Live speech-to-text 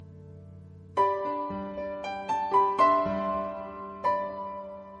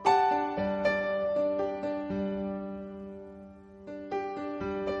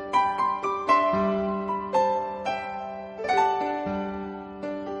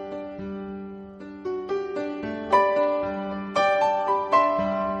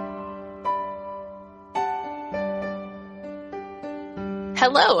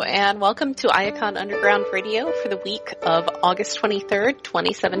Hello, and welcome to Iacon Underground Radio for the week of August 23rd,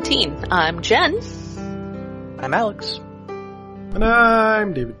 2017. I'm Jen. I'm Alex. And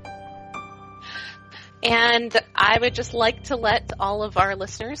I'm David. And I would just like to let all of our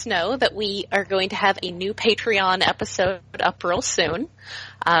listeners know that we are going to have a new Patreon episode up real soon.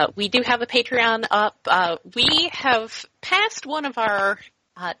 We do have a Patreon up. We have passed one of our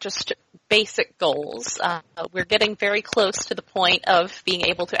just basic goals. We're getting very close to the point of being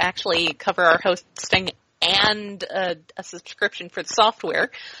able to actually cover our hosting and a subscription for the software,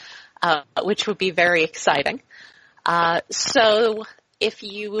 which would be very exciting. So if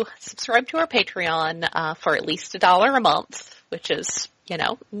you subscribe to our Patreon for at least $1 a month, which is,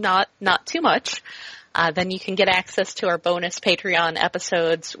 not too much, then you can get access to our bonus Patreon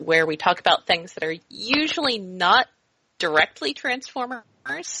episodes where we talk about things that are usually not directly Transformers.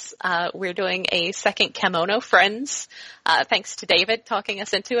 We're doing a second Kemono Friends, thanks to David talking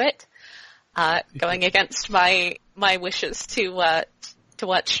us into it, going against my wishes to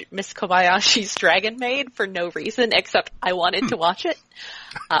watch Miss Kobayashi's Dragon Maid for no reason except I wanted to watch it.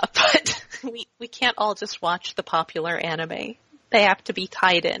 But we can't all just watch the popular anime. They have to be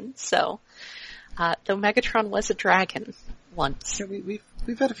tied in. So, though Megatron was a dragon once. Yeah,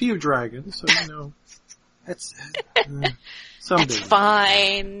 we've had a few dragons, so that's someday. It's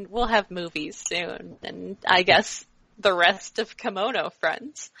fine. We'll have movies soon, and I guess the rest of Kemono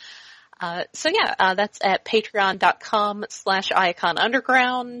Friends. That's at patreon.com/Iacon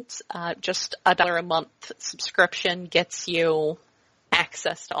Underground. Just $1 a month subscription gets you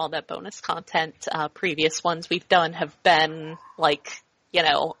access to all that bonus content. Previous ones we've done have been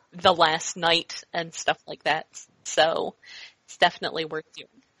The Last Night and stuff like that. So it's definitely worth doing.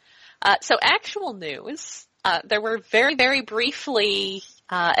 So actual news, there were very, very briefly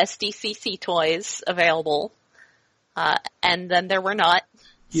SDCC toys available, and then there were not.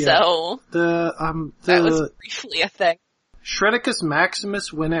 Yeah. So that was briefly a thing. Shredicus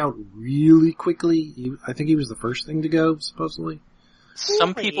Maximus went out really quickly. I think he was the first thing to go, supposedly.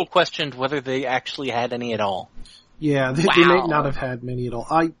 Some people questioned whether they actually had any at all. Yeah, they may not have had many at all.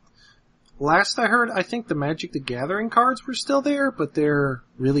 Last I heard, I think the Magic the Gathering cards were still there, but they're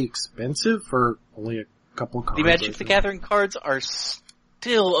really expensive for only a couple cards. The Magic the Gathering cards are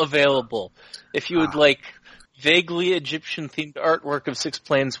still available. If you would like vaguely Egyptian-themed artwork of 6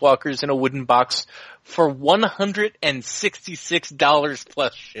 planeswalkers in a wooden box for $166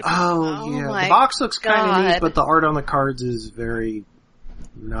 plus shipping. Oh yeah. The box looks kind of neat, but the art on the cards is very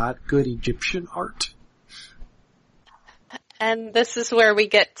not good Egyptian art. And this is where we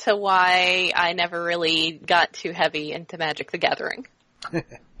get to why I never really got too heavy into Magic the Gathering.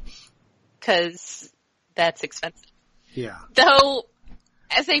 Because that's expensive. Yeah. Though,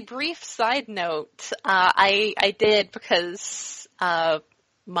 as a brief side note, I did because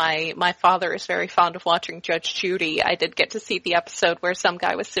my father is very fond of watching Judge Judy. I did get to see the episode where some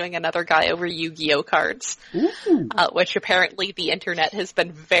guy was suing another guy over Yu-Gi-Oh cards, which apparently the internet has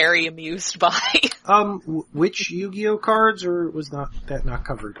been very amused by. Which Yu-Gi-Oh cards, or was that not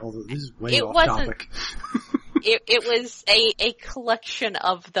covered? Although this is way off topic. It was a collection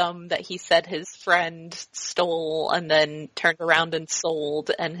of them that he said his friend stole and then turned around and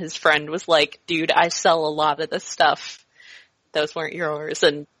sold, and his friend was like, dude, I sell a lot of this stuff. Those weren't yours.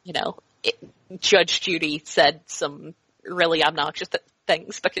 And, Judge Judy said some really obnoxious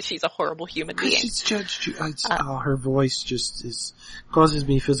things because she's a horrible human being. She's Judge Judy. Her voice just causes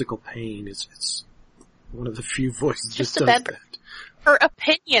me physical pain. It's one of the few voices just does that. Her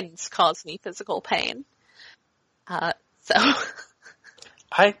opinions cause me physical pain. I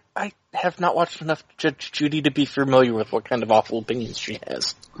have not watched enough Judge Judy to be familiar with what kind of awful opinions she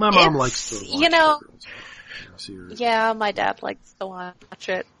has. My mom likes to watch Yeah, my dad likes to watch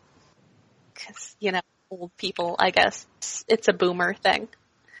it. Because, old people, I guess. It's a boomer thing.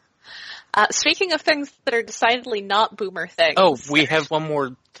 Speaking of things that are decidedly not boomer things. Oh, we have one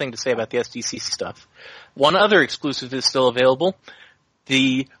more thing to say about the SDC stuff. One other exclusive is still available.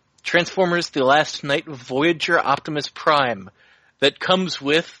 The Transformers The Last Night Voyager Optimus Prime that comes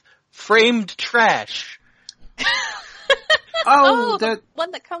with framed trash. The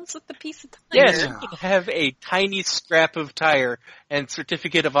one that comes with the piece of tire. Yes, you can have a tiny scrap of tire and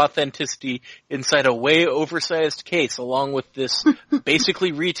certificate of authenticity inside a way oversized case, along with this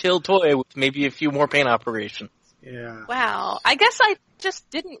basically retail toy with maybe a few more paint operations. Yeah. Wow. I guess I just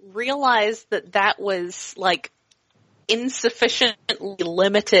didn't realize that was, insufficiently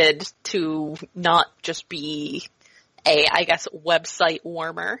limited to not just be a, website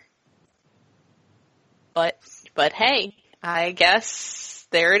warmer. But hey, I guess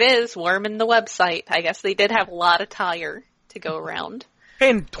there it is, warming the website. I guess they did have a lot of tire to go around.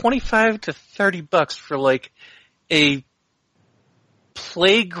 paying $25 to $30 for like a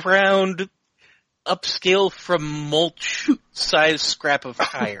playground upscale from mulch size scrap of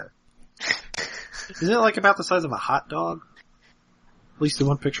tire. Isn't it like about the size of a hot dog? At least the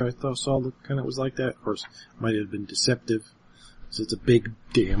one picture I saw kind of was like that. Of course, it might have been deceptive. So it's a big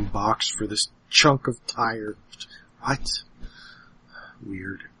damn box for this chunk of tire. What?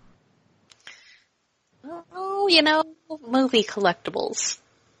 Weird. Oh, movie collectibles.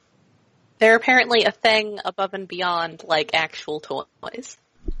 They're apparently a thing above and beyond, like, actual toys.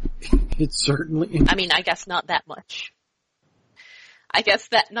 It's certainly... I mean, I guess not that much.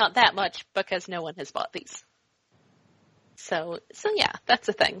 Not that much because no one has bought these. So yeah, that's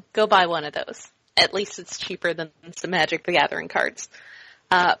a thing. Go buy one of those. At least it's cheaper than some Magic the Gathering cards.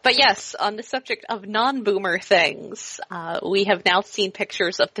 But yes, on the subject of non-boomer things, we have now seen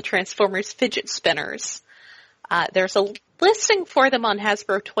pictures of the Transformers fidget spinners. There's a listing for them on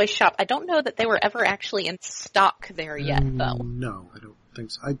Hasbro Toy Shop. I don't know that they were ever actually in stock there yet, though. No, I don't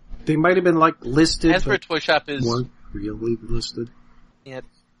think so. They might have been listed. Hasbro Toy Shop weren't really listed. Yeah.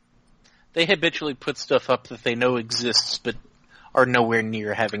 They habitually put stuff up that they know exists, but are nowhere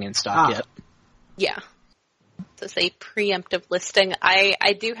near having in stock yet. Yeah. So it's a preemptive listing.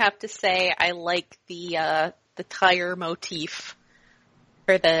 I do have to say I like the tire motif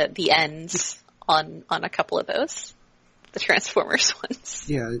for the ends on a couple of those, the Transformers ones.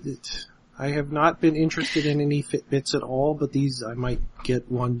 Yeah, I have not been interested in any Fitbits at all, but these I might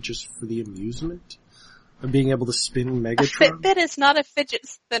get one just for the amusement of being able to spin Megatron. A Fitbit is not a fidget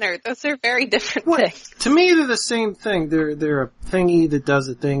spinner. Those are very different things. To me, they're the same thing. They're a thingy that does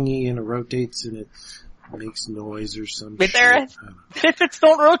a thingy and it rotates and it makes noise or some shit. Fitbits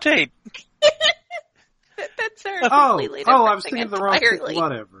don't rotate. Fitbits are completely different. I was thinking of the wrong thing.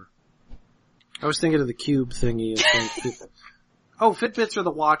 Whatever. I was thinking of the cube thingy. Fitbits are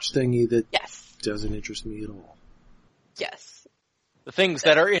the watch thingy that doesn't interest me at all. Yes. The things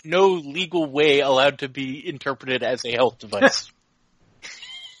that are in no legal way allowed to be interpreted as a health device.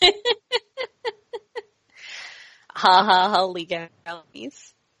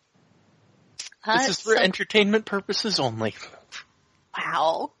 Legalities. This is for entertainment purposes only.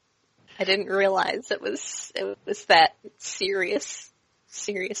 Wow. I didn't realize it was that serious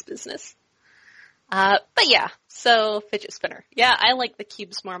business. But yeah, so fidget spinner. Yeah, I like the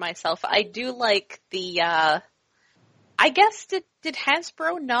cubes more myself. I do like the, I guess did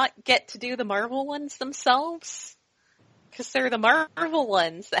Hasbro not get to do the Marvel ones themselves? Because they're the Marvel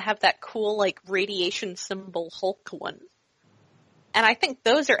ones that have that cool, radiation symbol Hulk one. And I think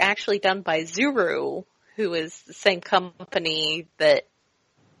those are actually done by Zuru, who is the same company that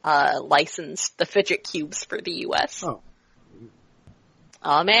licensed the fidget cubes for the US.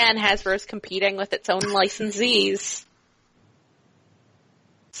 Oh man, Hasbro's competing with its own licensees.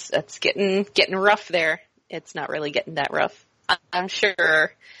 That's getting rough there. It's not really getting that rough, I'm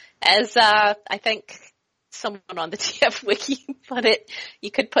sure. As I think someone on the TF Wiki put it,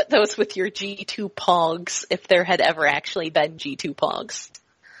 you could put those with your G2 Pogs if there had ever actually been G2 Pogs.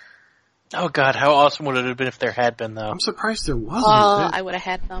 Oh god, how awesome would it have been if there had been, though? I'm surprised there wasn't. I would have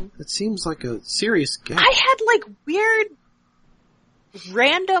had them. It seems like a serious gap. I had weird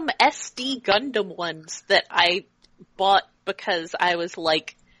random SD Gundam ones that I bought because I was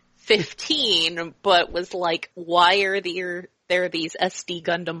 15, but was why are there these SD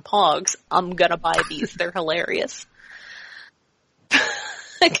Gundam Pogs? I'm gonna buy these. They're hilarious.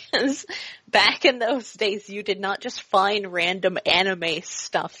 Because back in those days, you did not just find random anime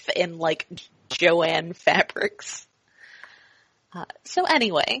stuff in Joanne Fabrics. So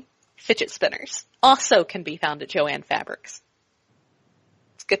anyway, fidget spinners also can be found at Joanne Fabrics.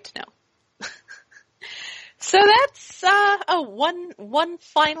 It's good to know. So that's one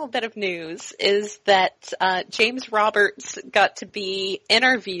final bit of news is that James Roberts got to be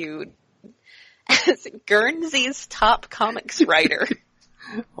interviewed as Guernsey's top comics writer.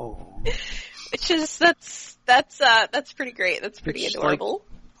 Which is that's pretty great. That's pretty adorable.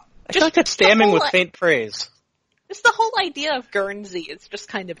 I feel like it's damning with faint praise. Just the whole idea of Guernsey is just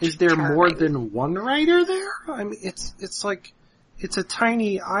kind of Is there charming. more than one writer there? I mean, it's a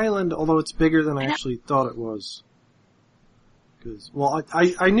tiny island, although it's bigger than I actually thought it was.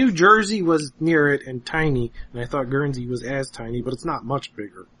 I knew Jersey was near it and tiny, and I thought Guernsey was as tiny, but it's not much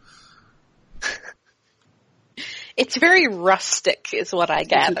bigger. It's very rustic, is what I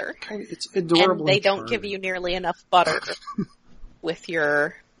gather. It's adorable. And they don't give you nearly enough butter with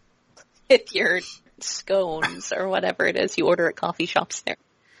your scones or whatever it is you order at coffee shops there.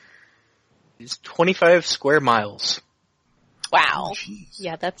 It's 25 square miles. Wow.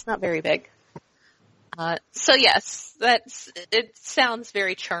 Yeah, that's not very big. So yes, it sounds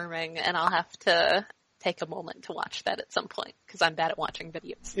very charming, and I'll have to take a moment to watch that at some point, because I'm bad at watching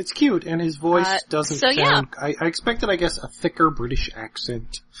videos. It's cute, and his voice doesn't sound... Yeah. I expected, I guess, a thicker British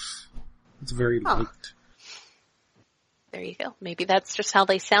accent. It's very light. There you go. Maybe that's just how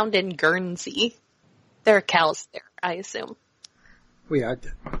they sound in Guernsey. There are cows there, I assume. Well, yeah.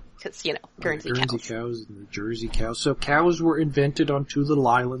 Because, Guernsey cows and the Jersey cows. So cows were invented on two little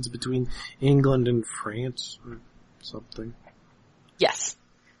islands between England and France, or something. Yes.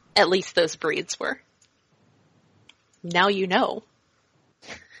 At least those breeds were. Now you know.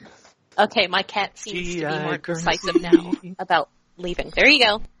 Okay, my cat seems to be more decisive now about leaving. There you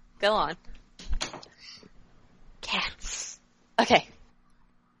go. Go on. Cats. Okay.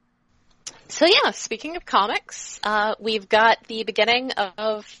 So yeah, speaking of comics, we've got the beginning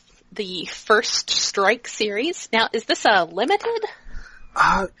of the First Strike series. Now, is this a limited?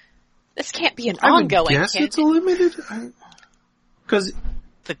 This can't be an ongoing. I guess it's a limited. Because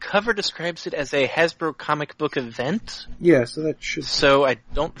the cover describes it as a Hasbro comic book event. Yeah, so that should... So I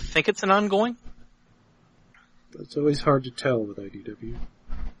don't think it's an ongoing. It's always hard to tell with IDW.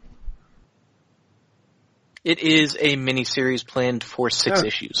 It is a miniseries planned for 6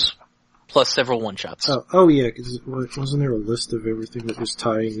 issues, plus several one-shots. Oh yeah, because wasn't there a list of everything that was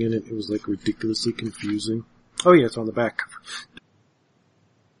tying in it? It was like ridiculously confusing. Oh yeah, it's on the back cover.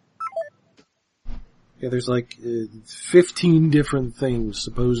 Yeah, there's like 15 different things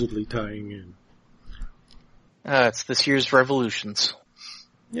supposedly tying in. It's this year's Revolutions.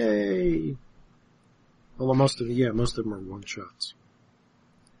 Yay! Well, most of them are one-shots.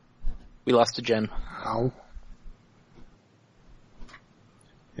 We lost to Jen. Ow.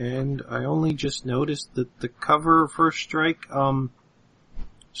 And I only just noticed that the cover of First Strike,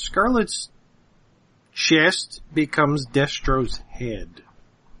 Scarlet's chest becomes Destro's head.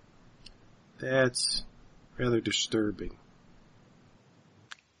 That's rather disturbing.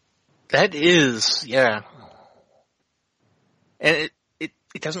 That is, yeah. And it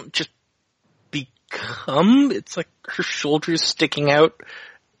doesn't just become, it's like her shoulders sticking out.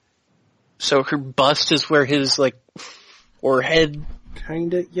 So her bust is where his, forehead...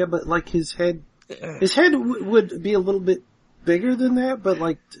 Kinda, yeah, but his head would be a little bit bigger than that, but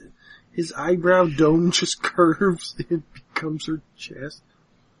his eyebrow dome just curves and becomes her chest.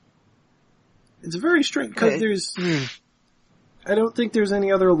 It's very strange, because I don't think there's any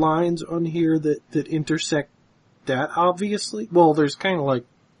other lines on here that intersect that, obviously. Well, there's kind of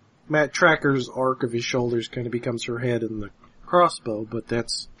Matt Tracker's arc of his shoulders kind of becomes her head in the crossbow, but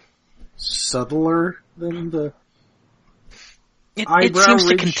that's subtler than the It seems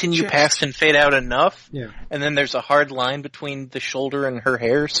to continue chest. past and fade out enough. Yeah. And then there's a hard line between the shoulder and her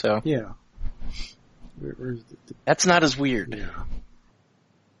hair, so... Yeah. That's not as weird. Yeah.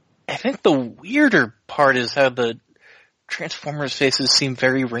 I think the weirder part is how the Transformers' faces seem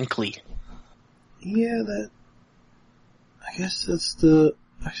very wrinkly. Yeah, I guess that's the...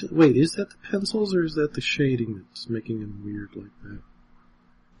 Actually, wait, is that the pencils or is that the shading that's making them weird like that?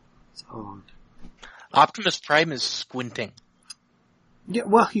 It's odd. Optimus Prime is squinting. Yeah,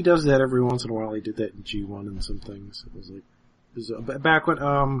 well, he does that every once in a while. He did that in G1 and some things. It was back when,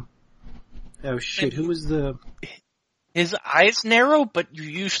 oh shit, who was the... His eyes narrow, but you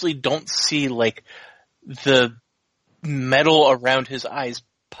usually don't see, the metal around his eyes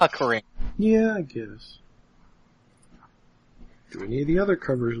puckering. Yeah, I guess. Do any of the other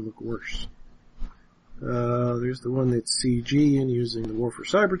covers look worse? There's the one that's CG and using the War for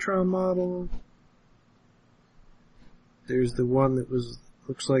Cybertron model. There's the one that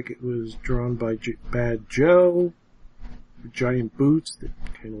looks like it was drawn by Bad Joe, with giant boots that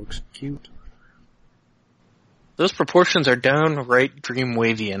kind of looks cute. Those proportions are downright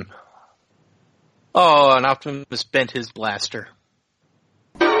Dreamwavian. Oh, and Optimus bent his blaster.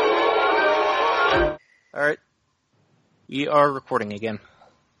 Alright. We are recording again.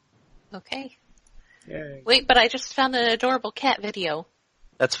 Okay. Yay. Wait, but I just found an adorable cat video.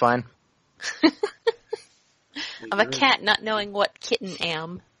 That's fine. Of a cat not knowing what kitten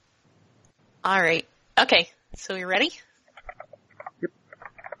am. Alright. Okay, so we ready? Yep.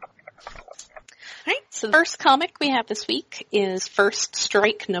 Alright, so the first comic we have this week is First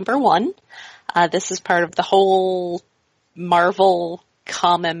Strike #1. This is part of the whole Marvel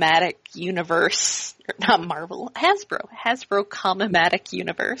Comimatic universe. Not Marvel, Hasbro Comimatic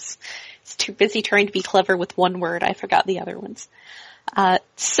universe. It's too busy trying to be clever with one word, I forgot the other ones.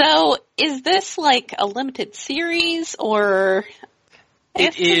 So, is this a limited series, or...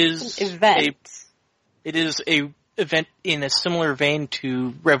 It is an event? It is a event in a similar vein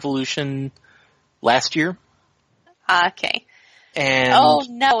to Revolution last year. Okay. And Oh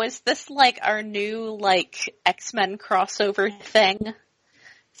no, is this like our new like X-Men crossover thing?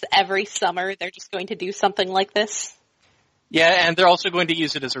 So every summer they're just going to do something like this? yeah, and they're also going to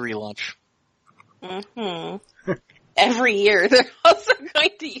use it as a relaunch. Mm-hmm. Every year they're also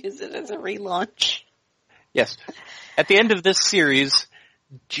going to use it as a relaunch. Yes. At the end of this series,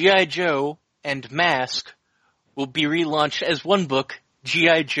 G.I. Joe and Mask will be relaunched as one book,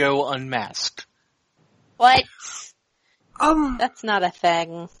 G.I. Joe Unmasked. What? That's not a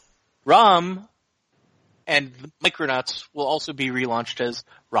thing. Rom and the Micronauts will also be relaunched as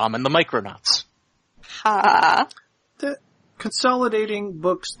Rom and the Micronauts. Ha. Consolidating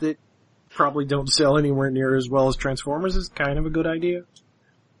books that probably don't sell anywhere near as well as Transformers is kind of a good idea.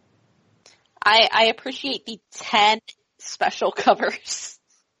 I appreciate the 10 special covers.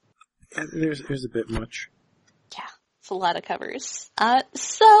 There's a bit much. Yeah, it's a lot of covers.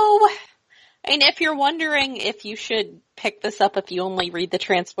 So, I mean, if you're wondering if you should pick this up if you only read the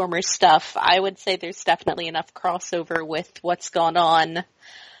Transformers stuff, I would say there's definitely enough crossover with what's gone on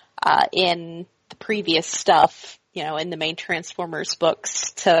in the previous stuff, you know, in the main Transformers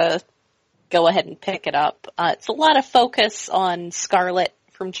books to go ahead and pick it up. It's a lot of focus on Scarlet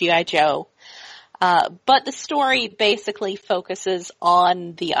from G.I. Joe. But the story basically focuses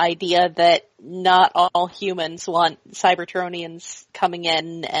on the idea that not all humans want Cybertronians coming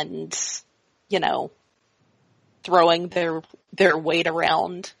in and, you know, throwing their weight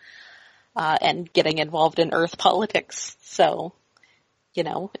around, and getting involved in Earth politics. So, you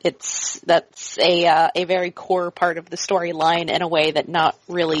know, that's a very core part of the storyline in a way that not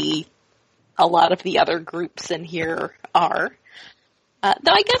really a lot of the other groups in here are.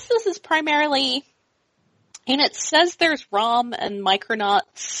 Though I guess this is primarily, and it says there's ROM and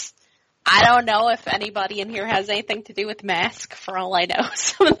Micronauts. I don't know if anybody in here has anything to do with Mask. For all I know,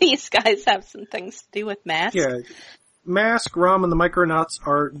 some of these guys have some things to do with Mask. Yeah. Mask, ROM, and the Micronauts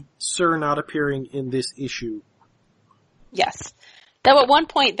are, sir, not appearing in this issue. Yes. Though at one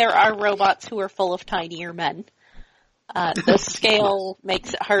point there are robots who are full of tinier men. The scale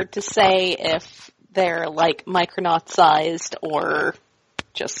makes it hard to say if they're like Micronaut sized or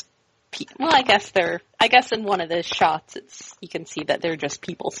just well, I guess in one of the shots you can see that they're just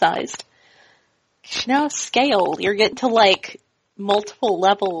people sized. You know, scale, you're getting to like multiple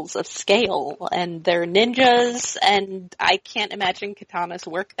levels of scale, and they're ninjas, and I can't imagine katanas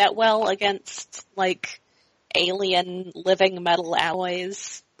work that well against like alien living metal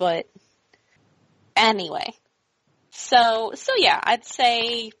alloys, but anyway. So yeah, I'd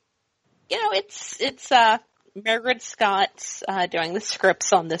say, you know, it's Margaret Scott doing the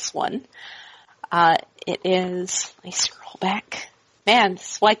scripts on this one. It is, let me scroll back. Man,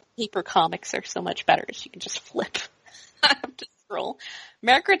 this is why paper comics are so much better, is you can just flip. I have to scroll.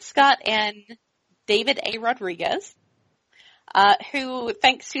 Margaret Scott and David A. Rodriguez, who,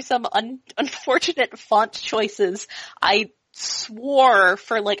 thanks to some unfortunate font choices, I swore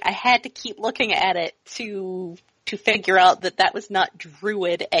for like, I had to keep looking at it to figure out that was not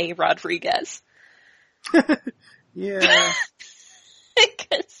Druid A. Rodriguez. Yeah.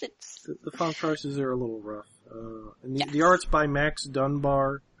 Because it's... The font choices are a little rough. And Yes. the art's by Max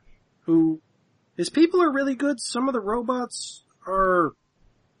Dunbar, who, his people are really good. Some of the robots are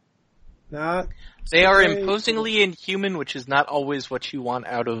not. They are great. imposingly inhuman, which is not always what you want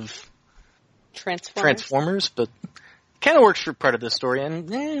out of Transformers, but kind of works for part of the story.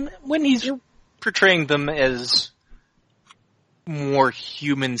 And when he's portraying them as more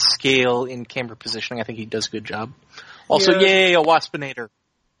human scale in camera positioning, I think he does a good job. Also, yay, a Waspinator.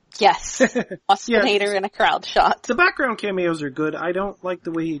 Yes. Waspinator in a crowd shot. The background cameos are good. I don't like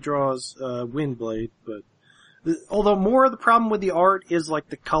the way he draws Windblade, but although more of the problem with the art is like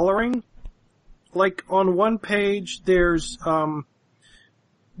the coloring. Like on one page there's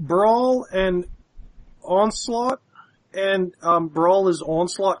Brawl and Onslaught, and Brawl is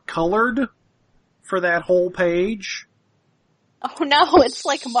Onslaught colored for that whole page. Oh no, it's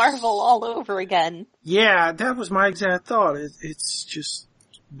like Marvel all over again. Yeah, that was my exact thought. It's just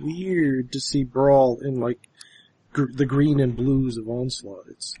weird to see Brawl in like the green and blues of Onslaught.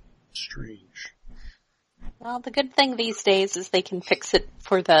 It's strange. Well, the good thing these days is they can fix it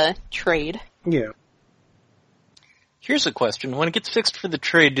for the trade. Yeah. Here's a question. When it gets fixed for the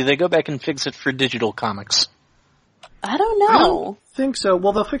trade, do they go back and fix it for digital comics? I don't know. I don't think so.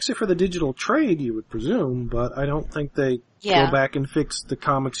 Well, they'll fix it for the digital trade, you would presume, but I don't think they go back and fix the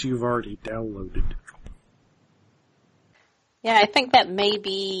comics you've already downloaded. Yeah, I think that may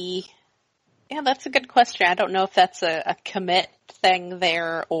be... Yeah, that's a good question. I don't know if that's a commit thing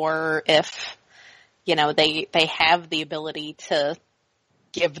there, or if, you know, they have the ability to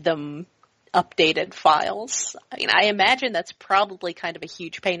give them updated files. I mean, I imagine that's probably kind of a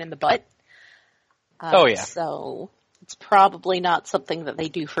huge pain in the butt. Oh, yeah. So it's probably not something that they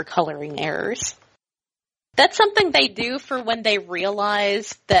do for coloring errors. That's something they do for when they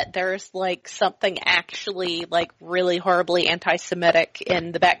realize that there's, like, something actually, like, really horribly anti-Semitic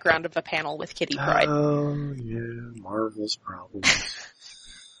in the background of a panel with Kitty Pryde. Oh, yeah, Marvel's problems.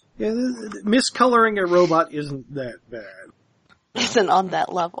 Yeah, miscoloring a robot isn't that bad. Isn't on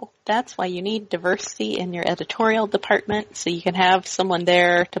that level. That's why you need diversity in your editorial department, so you can have someone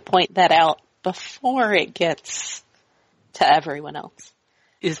there to point that out before it gets to everyone else.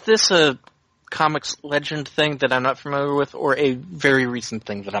 Is this a comics legend thing that I'm not familiar with, or a very recent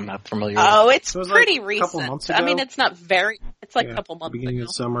thing that I'm not familiar with? Oh, it's So it was pretty like a couple recent. months ago? I mean, it's not very, it's like a couple months beginning ago.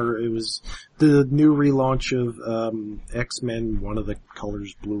 of summer, it was the new relaunch of X-Men. One of the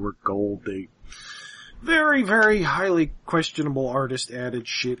colors, blue or gold. They very, very highly questionable artist added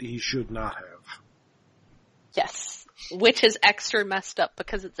shit he should not have. Yes. Which is extra messed up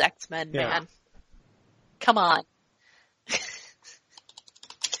because it's X-Men, Yeah. man. Come on.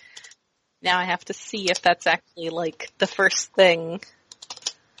 Now I have to see if that's actually, like, the first thing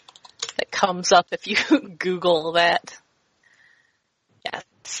that comes up if you Google that. Yes,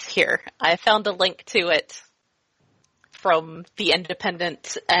 here. I found a link to it from The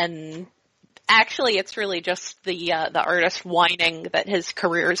Independent, and actually it's really just the artist whining that his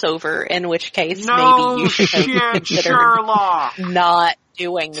career's over, in which case maybe you should consider Sherlock! not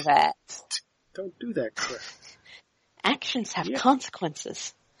doing that. Don't do that crap. Actions have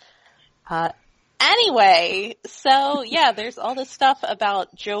consequences. Anyway, so yeah, there's all this stuff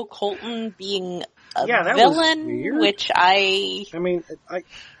about Joe Colton being a that was villain, weird. which I mean,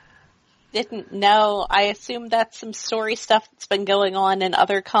 didn't know. I assume that's some story stuff that's been going on in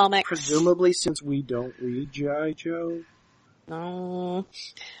other comics. presumably since we don't read G.I. Joe.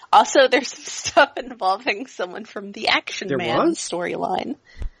 Also, there's some stuff involving someone from the Action There Man was? storyline.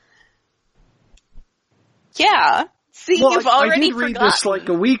 Yeah. See, Well, you've I already did read forgotten. this like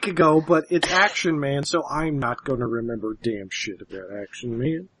a week ago, but it's Action Man, so I'm not gonna remember damn shit about Action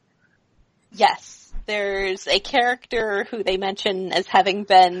Man. Yes. There's a character who they mention as having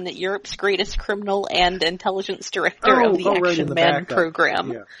been Europe's greatest criminal and intelligence director of the right, in Action the Man backup.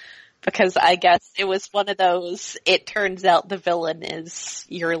 program. Yeah. Because I guess it was one of those, it turns out the villain is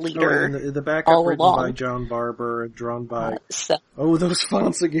your leader. And the backup all written along. by John Barber and drawn by... So, those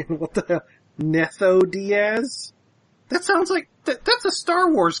fonts again. What the hell? Netho Diaz? That sounds like... that's a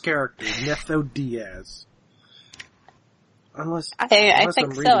Star Wars character, Netho Diaz. Unless I I'm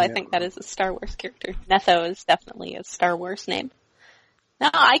think so. reading I that think wrong. that is a Star Wars character. Netho is definitely a Star Wars name.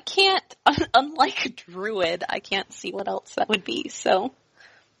 Now, I can't, unlike Druid, I can't see what else that would be, so...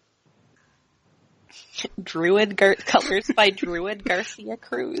 Druid colors by Druid Garcia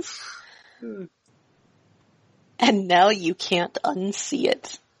Cruz. And now you can't unsee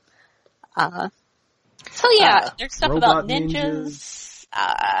it. So yeah, there's stuff about Robot ninjas.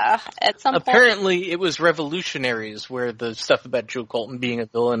 At some point, Apparently, it was Revolutionaries where the stuff about Joe Colton being a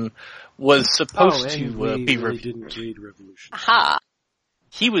villain was supposed to we be really revealed. didn't read Revolution. aha,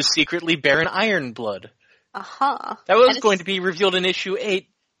 He was secretly Baron Ironblood. aha. That was And going to be revealed in issue 8,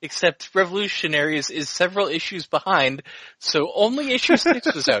 except Revolutionaries is several issues behind, so only issue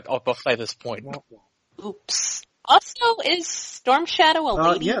 6 was out by this point. Oops. Also, is Storm Shadow a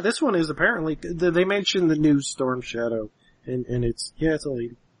lady? Yeah, this one is apparently... They mentioned the new Storm Shadow, and it's a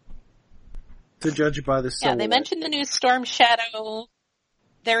lady. To judge by the Yeah, silhouette. they mentioned the new Storm Shadow.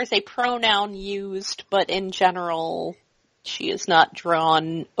 There is a pronoun used, but in general, she is not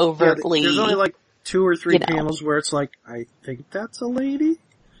drawn overtly. There's only like 2 or 3 you know. panels where it's like, I think that's a lady?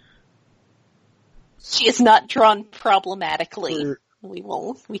 She is not drawn problematically. Or-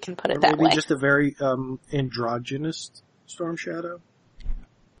 We can put Or it that maybe way. just a very androgynous Storm Shadow?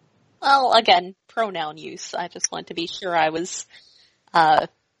 Well, again, pronoun use. I just want to be sure I was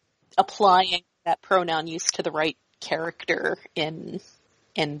applying that pronoun use to the right character in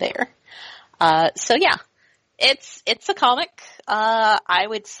there. So yeah, it's a comic. I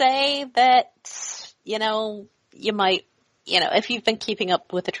would say that, you might, if you've been keeping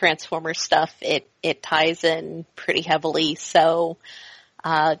up with the Transformers stuff, it ties in pretty heavily, so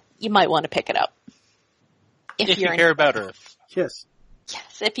you might want to pick it up. If you care about Earth. Yes.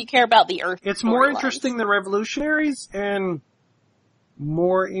 Yes, if you care about the Earth. It's more storylines. interesting than Revolutionaries, and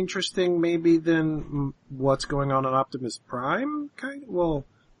more interesting maybe than what's going on Optimus Prime, kind of? Well,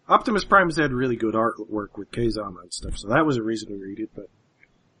 Optimus Prime's had really good artwork with Kazama and stuff, so that was a reason to read it, but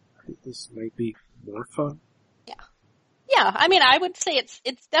I think this might be more fun. Yeah, I mean, I would say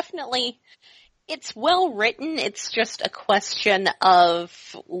it's definitely, it's well written. It's just a question of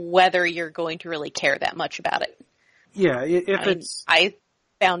whether you're going to really care that much about it. Yeah, it's I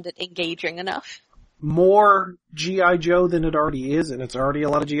found it engaging enough. more G.I. Joe than it already is, and it's already a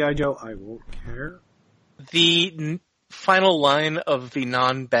lot of G.I. Joe, I won't care. The final line of the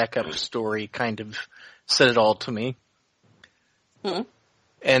non-backup story kind of said it all to me. Hmm.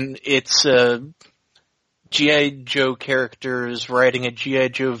 And it's G.I. Joe characters riding a G.I.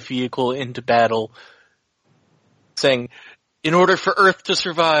 Joe vehicle into battle, saying, in order for Earth to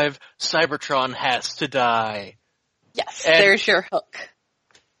survive, Cybertron has to die. Yes, And there's your hook.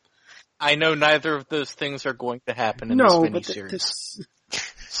 I know neither of those things are going to happen in No, this but miniseries.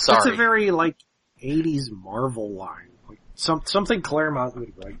 that's Sorry. a very, 80s Marvel line. Something Claremont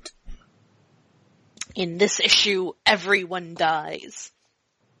would write. In this issue, everyone dies.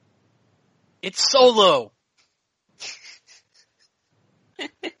 It's Solo!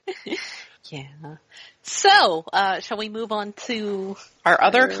 Yeah. So, shall we move on to our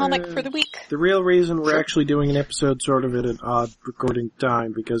other comic for the week? The real reason we're Sure. actually doing an episode sort of at an odd recording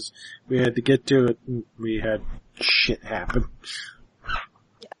time, because we had to get to it and we had shit happen.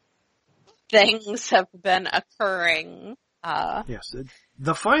 Things have been occurring. Yes,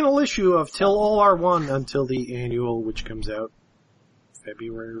 the final issue of Till All Are One until the annual, which comes out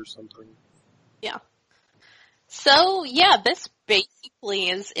February or something. Yeah. So, yeah, this basically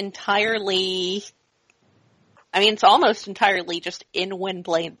is entirely, it's almost entirely just in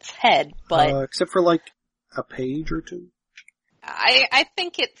Windblade's head, but Except for a page or two. I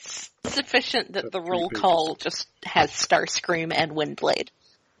think it's sufficient that the roll call just has Starscream and Windblade.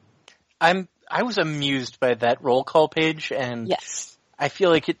 I was amused by that roll call page, and Yes. I feel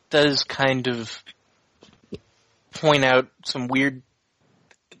like it does kind of point out some weird...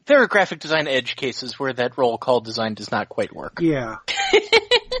 There are graphic design edge cases where that roll call design does not quite work. Yeah.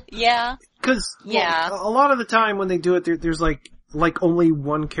 Yeah. Because Yeah. a lot of the time when they do it, there's only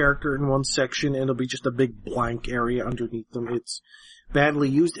one character in one section, and it'll be just a big blank area underneath them. It's badly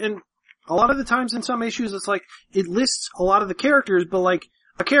used, and a lot of the times in some issues, it's it lists a lot of the characters, but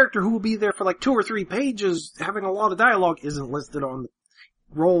a character who will be there for 2 or 3 pages having a lot of dialogue isn't listed on the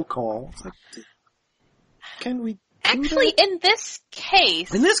roll call. It's can we do Actually, that? in this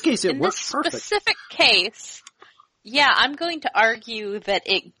case, it in works this perfect. specific case, yeah, I'm going to argue that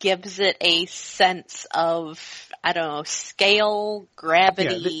it gives it a sense of, scale,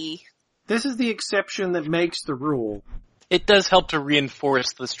 gravity. This is the exception that makes the rule. It does help to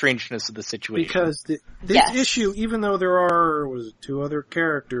reinforce the strangeness of the situation. Because this Yes. issue, even though there are 2 other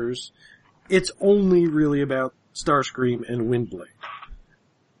characters, it's only really about Starscream and Windblade.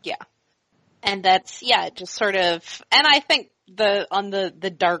 Yeah. And that's, just sort of, and I think on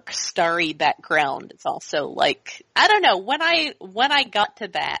the dark starry background, it's also I don't know, when I got to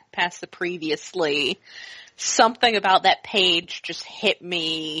that past the previously, something about that page just hit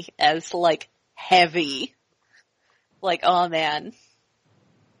me as heavy. Oh man.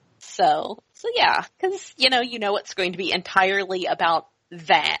 So yeah, cause you know it's going to be entirely about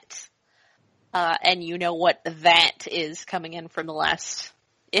that. And you know what that is coming in from the last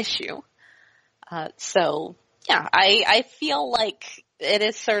issue. So yeah, I feel like it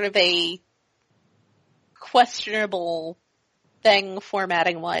is sort of a questionable thing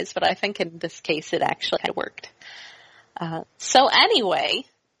formatting wise, but I think in this case it actually kind of worked. So anyway,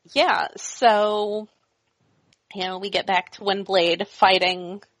 yeah, so, we get back to Windblade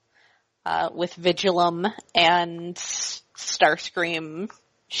fighting, with Vigilum, and Starscream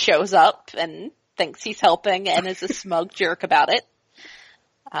shows up and thinks he's helping and is a smug jerk about it,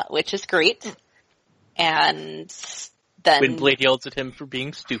 which is great. And then Windblade yells at him for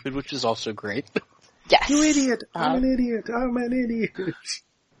being stupid, which is also great. yes. You idiot! I'm an idiot! I'm an idiot!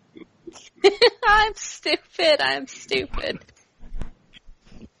 I'm stupid.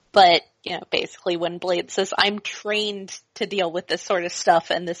 But, basically Windblade says, I'm trained to deal with this sort of stuff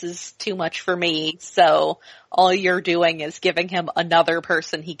and this is too much for me, so all you're doing is giving him another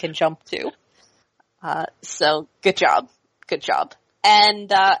person he can jump to. So, good job. And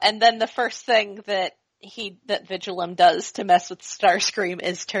then the first thing that Vigilum does to mess with Starscream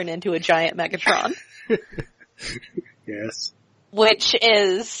is turn into a giant Megatron. Yes. Which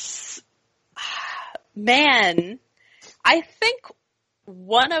is, man, I think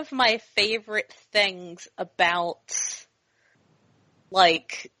one of my favorite things about,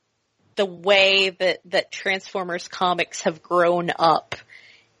 the way that Transformers comics have grown up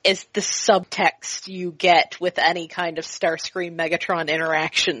is the subtext you get with any kind of Starscream Megatron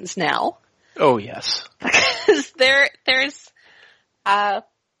interactions now. Oh, yes. Because there's,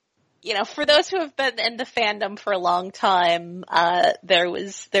 for those who have been in the fandom for a long time,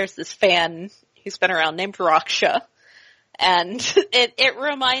 there's this fan who's been around named Raksha. And it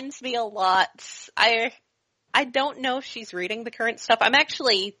reminds me a lot. I don't know if she's reading the current stuff. I'm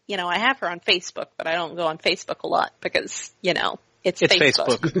actually, I have her on Facebook, but I don't go on Facebook a lot because, it's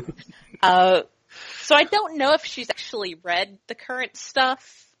Facebook. So I don't know if she's actually read the current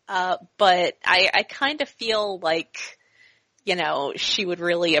stuff, but I kind of feel like, she would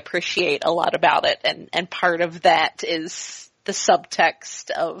really appreciate a lot about it. And part of that is the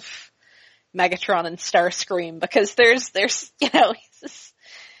subtext of Megatron and Starscream, because there's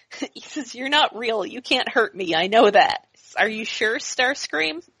he says, "You're not real. You can't hurt me. I know that. Are you sure,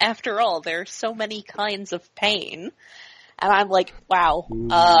 Starscream? After all, there are so many kinds of pain." And I'm like, wow.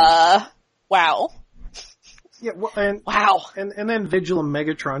 Wow. Yeah, well, wow. And then Vigilant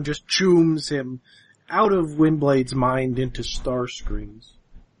Megatron just chooms him out of Windblade's mind into Starscream's.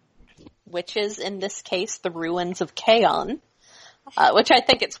 Which is, in this case, the ruins of Kaon. Which I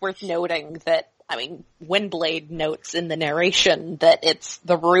think it's worth noting that, Windblade notes in the narration that it's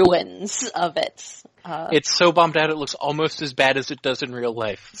the ruins of it. It's so bombed out it looks almost as bad as it does in real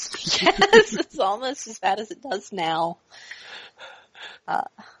life. Yes, it's almost as bad as it does now.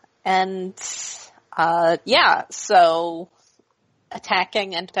 So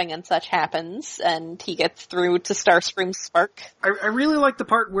attacking and such happens, and he gets through to Starscream's spark. I really like the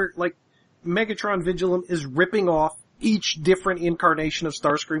part where, Megatron Vigilant is ripping off each different incarnation of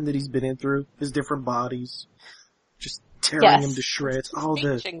Starscream that he's been in through, his different bodies. Just tearing him to shreds.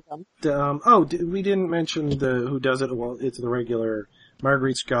 We didn't mention who does it. Well, it's the regular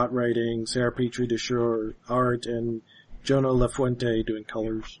Marguerite Scott writing, Sarah Petrie Desure art, and Jonah LaFuente doing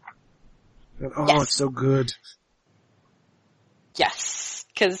colors. And, it's so good. Yes,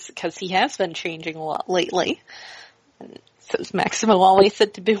 because he has been changing a lot lately. And says Maximo always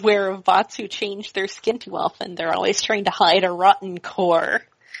said to beware of bots who change their skin too often. They're always trying to hide a rotten core.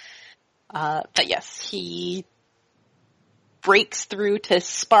 But yes, he breaks through to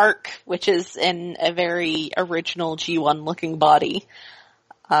Spark, which is in a very original G1 looking body.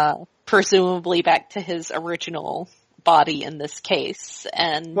 Presumably back to his original body in this case.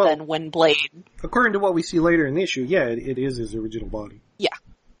 And then Windblade. According to what we see later in the issue, it is his original body. Yeah.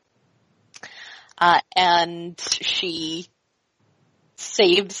 And she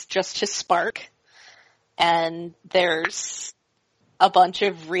saves just his spark, and there's a bunch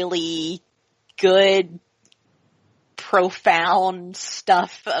of really good, profound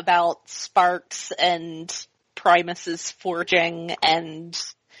stuff about sparks and Primus's forging, and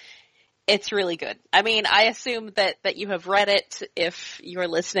it's really good. I assume that you have read it if you're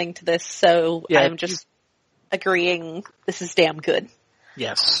listening to this, so I'm just agreeing this is damn good.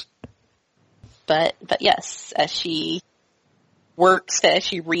 Yes. But yes, as she works, as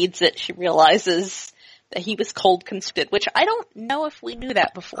she reads it, she realizes that he was cold constructed, which I don't know if we knew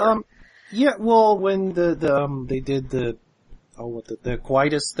that before. When they did the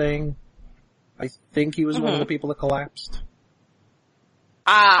Quietus thing, I think he was one of the people that collapsed.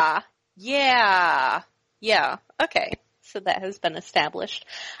 Yeah, okay. So that has been established.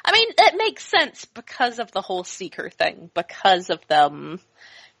 It makes sense because of the whole Seeker thing, because of them,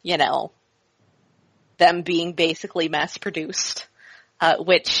 them being basically mass-produced,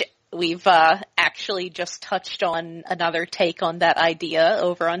 which we've actually just touched on another take on that idea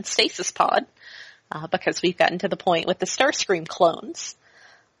over on Stasis Pod, because we've gotten to the point with the Starscream clones.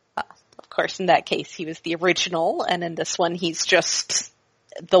 Of course, in that case, he was the original, and in this one, he's just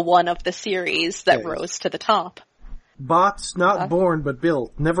the one of the series that rose to the top. Bots not born but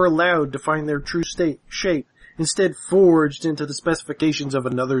built, never allowed to find their true shape, instead forged into the specifications of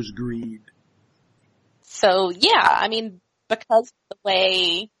another's greed. So, because of the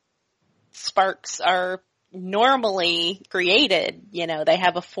way sparks are normally created, they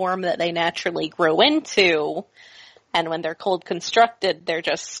have a form that they naturally grow into, and when they're cold constructed, they're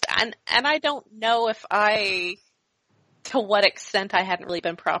just, and I don't know to what extent I hadn't really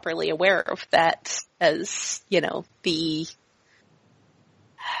been properly aware of that as, the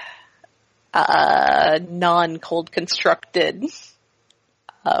non-cold constructed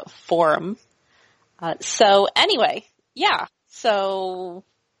form. So anyway, so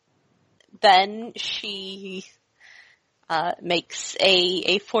then she makes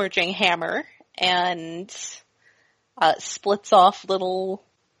a forging hammer and splits off little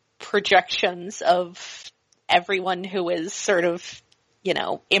projections of everyone who is sort of,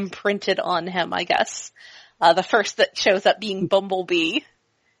 imprinted on him, I guess. The first that shows up being Bumblebee.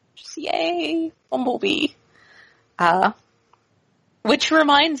 Just, yay, Bumblebee. Which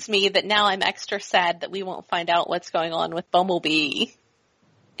reminds me that now I'm extra sad that we won't find out what's going on with Bumblebee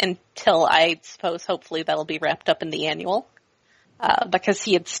until, I suppose, hopefully that'll be wrapped up in the annual. Because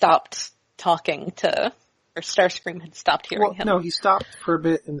he had stopped talking to, or Starscream had stopped hearing him. No, he stopped for a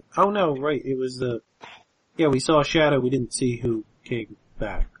bit, and it was we saw a shadow. We didn't see who came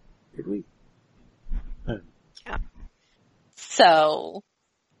back, did we? Yeah. So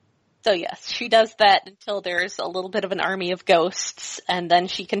yes, she does that until there's a little bit of an army of ghosts, and then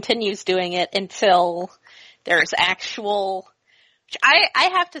she continues doing it until there's actual... I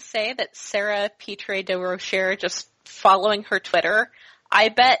have to say that Sarah Pitre de Rocher, just following her Twitter, I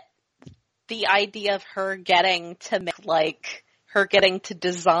bet the idea of her getting to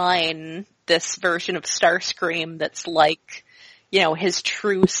design this version of Starscream that's like, his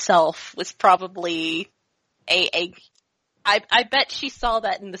true self was probably I bet she saw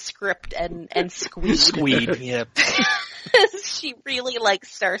that in the script and squeed. Squeed, yep. She really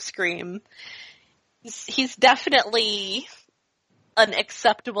likes Starscream. He's definitely an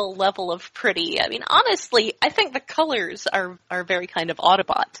acceptable level of pretty. I mean, honestly, I think the colors are very kind of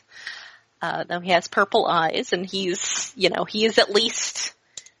Autobot. Now he has purple eyes, and he is at least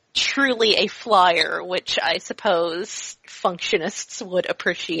truly a flyer, which I suppose functionists would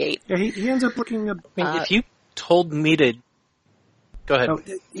appreciate. Yeah, he ends up looking... if you told me to... Go ahead.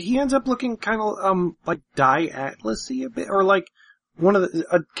 He ends up looking kind of, like Die Atlas-y a bit, or like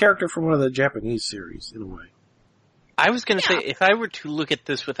a character from one of the Japanese series, in a way. I was going to say, if I were to look at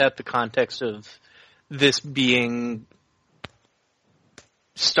this without the context of this being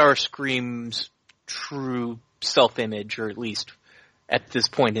Starscream's true self-image, or at least at this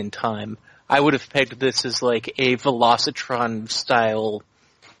point in time, I would have pegged this as like a Velocitron-style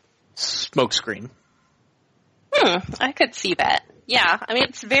smokescreen. I could see that. Yeah, I mean,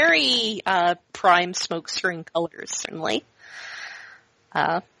 it's very prime smokescreen colors, certainly.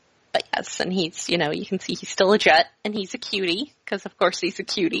 But yes, and he's, you can see he's still a Jet, and he's a cutie, because of course he's a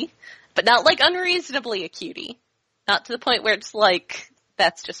cutie. But not like unreasonably a cutie. Not to the point where it's like,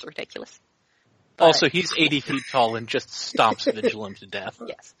 that's just ridiculous. But, also, he's 80 feet tall and just stomps Vigilum to death.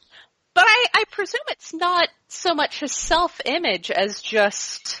 Yes. But I presume it's not so much his self-image as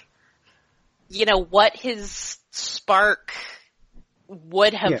just, what his spark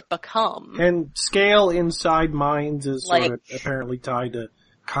would have become. And scale inside minds is sort of apparently tied to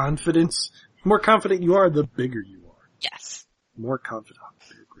confidence. The more confident you are, the bigger you are. Yes. More confident.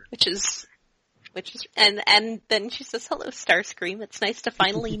 Which is, and then she says, "Hello, Starscream. It's nice to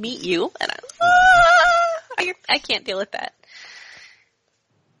finally meet you." And I can't deal with that.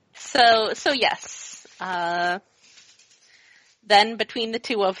 So yes. Then between the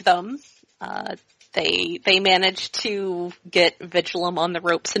two of them, they managed to get Vigilum on the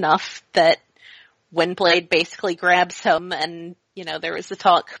ropes enough that Windblade basically grabs him, and there was the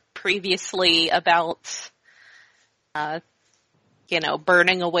talk previously about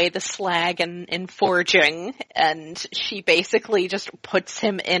burning away the slag and forging, and she basically just puts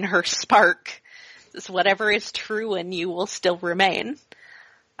him in her spark. Says, whatever is true in you will still remain.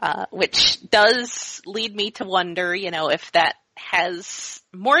 Which does lead me to wonder, if that has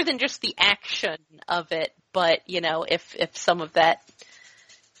more than just the action of it, but, if some of that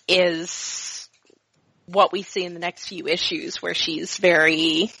is what we see in the next few issues, where she's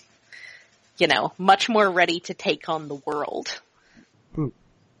very, much more ready to take on the world.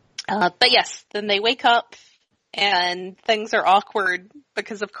 But yes, then they wake up and things are awkward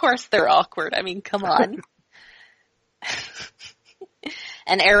because of course they're awkward. I mean, come on.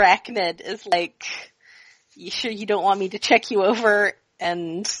 And Arachnid is like, you sure you don't want me to check you over?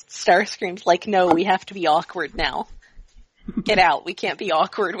 And Starscream's like, no, we have to be awkward now. Get out. We can't be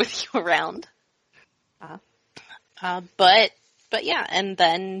awkward with you around. But yeah, and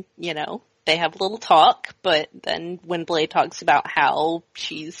then, they have a little talk, but then Windblade talks about how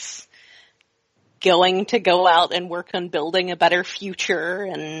she's going to go out and work on building a better future,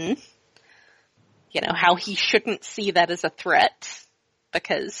 and, how he shouldn't see that as a threat,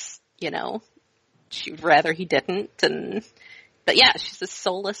 because, she'd rather he didn't, but yeah, she says,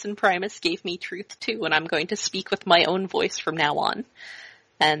 Solus and Primus gave me truth too, and I'm going to speak with my own voice from now on.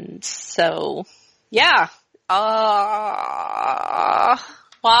 And so, yeah.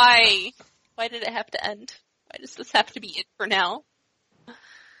 Why? Why did it have to end? Why does this have to be it for now?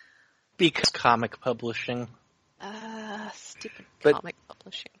 Because comic publishing. Stupid comic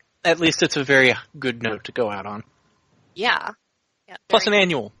publishing. At least it's a very good note to go out on. Yeah. Plus an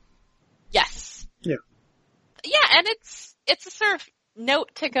annual. Yes. Yeah. Yeah, and it's a sort of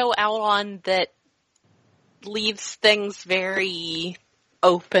note to go out on that leaves things very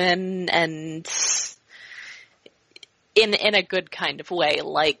open and in a good kind of way,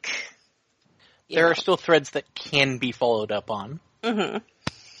 like... There are still threads that can be followed up on. Mm-hmm.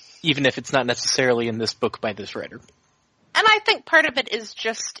 Even if it's not necessarily in this book by this writer. And I think part of it is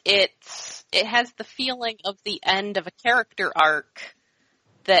just it has the feeling of the end of a character arc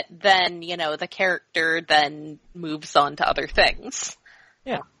that then, the character then moves on to other things.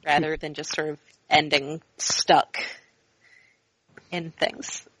 Yeah. Rather than just sort of ending stuck in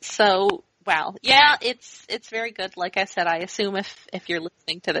things. So, wow. Yeah, it's very good. Like I said, I assume if you're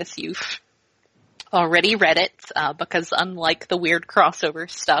listening to this, you've already read it, because unlike the weird crossover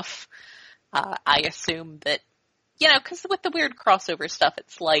stuff, I assume that, because with the weird crossover stuff,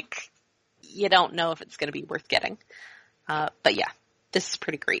 it's like, you don't know if it's going to be worth getting. But yeah, this is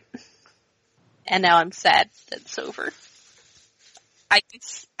pretty great. And now I'm sad that it's over. I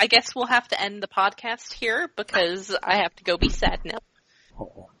guess we'll have to end the podcast here because I have to go be sad now.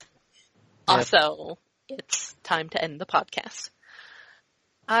 Uh-oh. Also, it's time to end the podcast.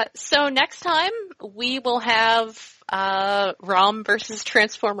 So next time we will have ROM versus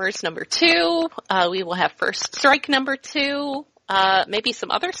Transformers number 2. We will have First Strike number 2. Maybe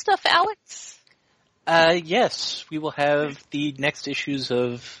some other stuff, Alex? Yes, we will have the next issues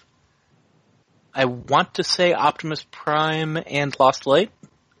of, I want to say, Optimus Prime and Lost Light,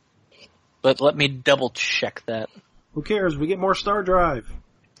 but let me double check that. Who cares? We get more Star Drive.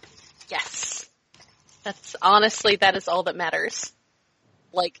 Yes. That is all that matters.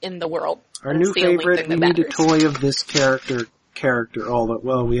 Like, in the world. Our That's new the only favorite, thing we that need a matters. toy of this character,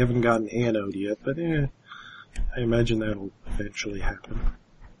 well, we haven't gotten Anode yet, but I imagine that'll eventually happen.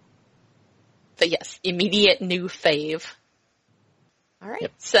 But yes, immediate new fave. Alright,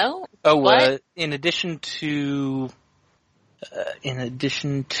 Yep. So, Oh, in addition to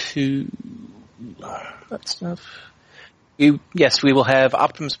that stuff, we will have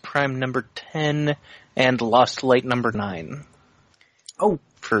Optimus Prime number 10 and Lost Light number 9. Oh,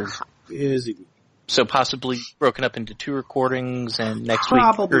 So possibly broken up into 2 recordings, and next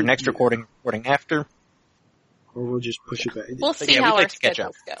Probably, week, or next recording after. Or we'll just push it back. we'll see yeah, how we'd our like to catch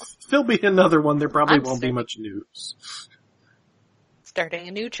up. schedules go. Still be another one, there probably I'm won't be starting- much news. Starting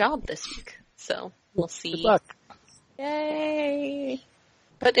a new job this week, so we'll see. Good luck. Yay!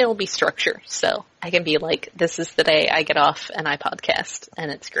 But it'll be structure, so I can be like, this is the day I get off and I podcast, and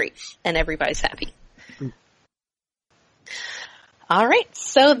it's great, and everybody's happy. Alright,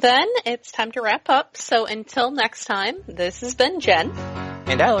 so then it's time to wrap up. So until next time, this has been Jen.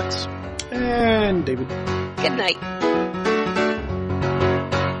 And Alex. And David. Good night.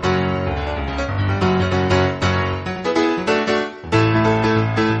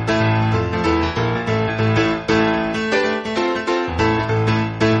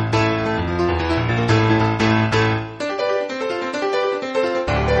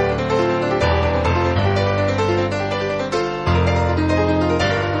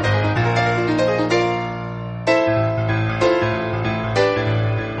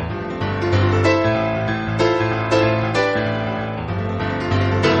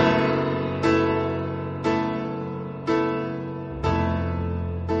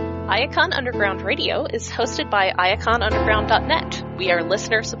 Iacon Underground Radio is hosted by iaconunderground.net. We are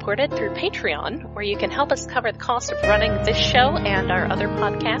listener-supported through Patreon, where you can help us cover the cost of running this show and our other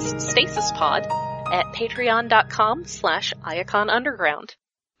podcast, Stasis Pod, at patreon.com/iaconunderground.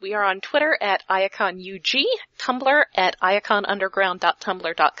 We are on Twitter at iaconug, Tumblr at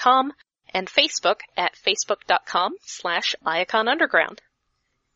iaconunderground.tumblr.com, and Facebook at facebook.com/iaconunderground.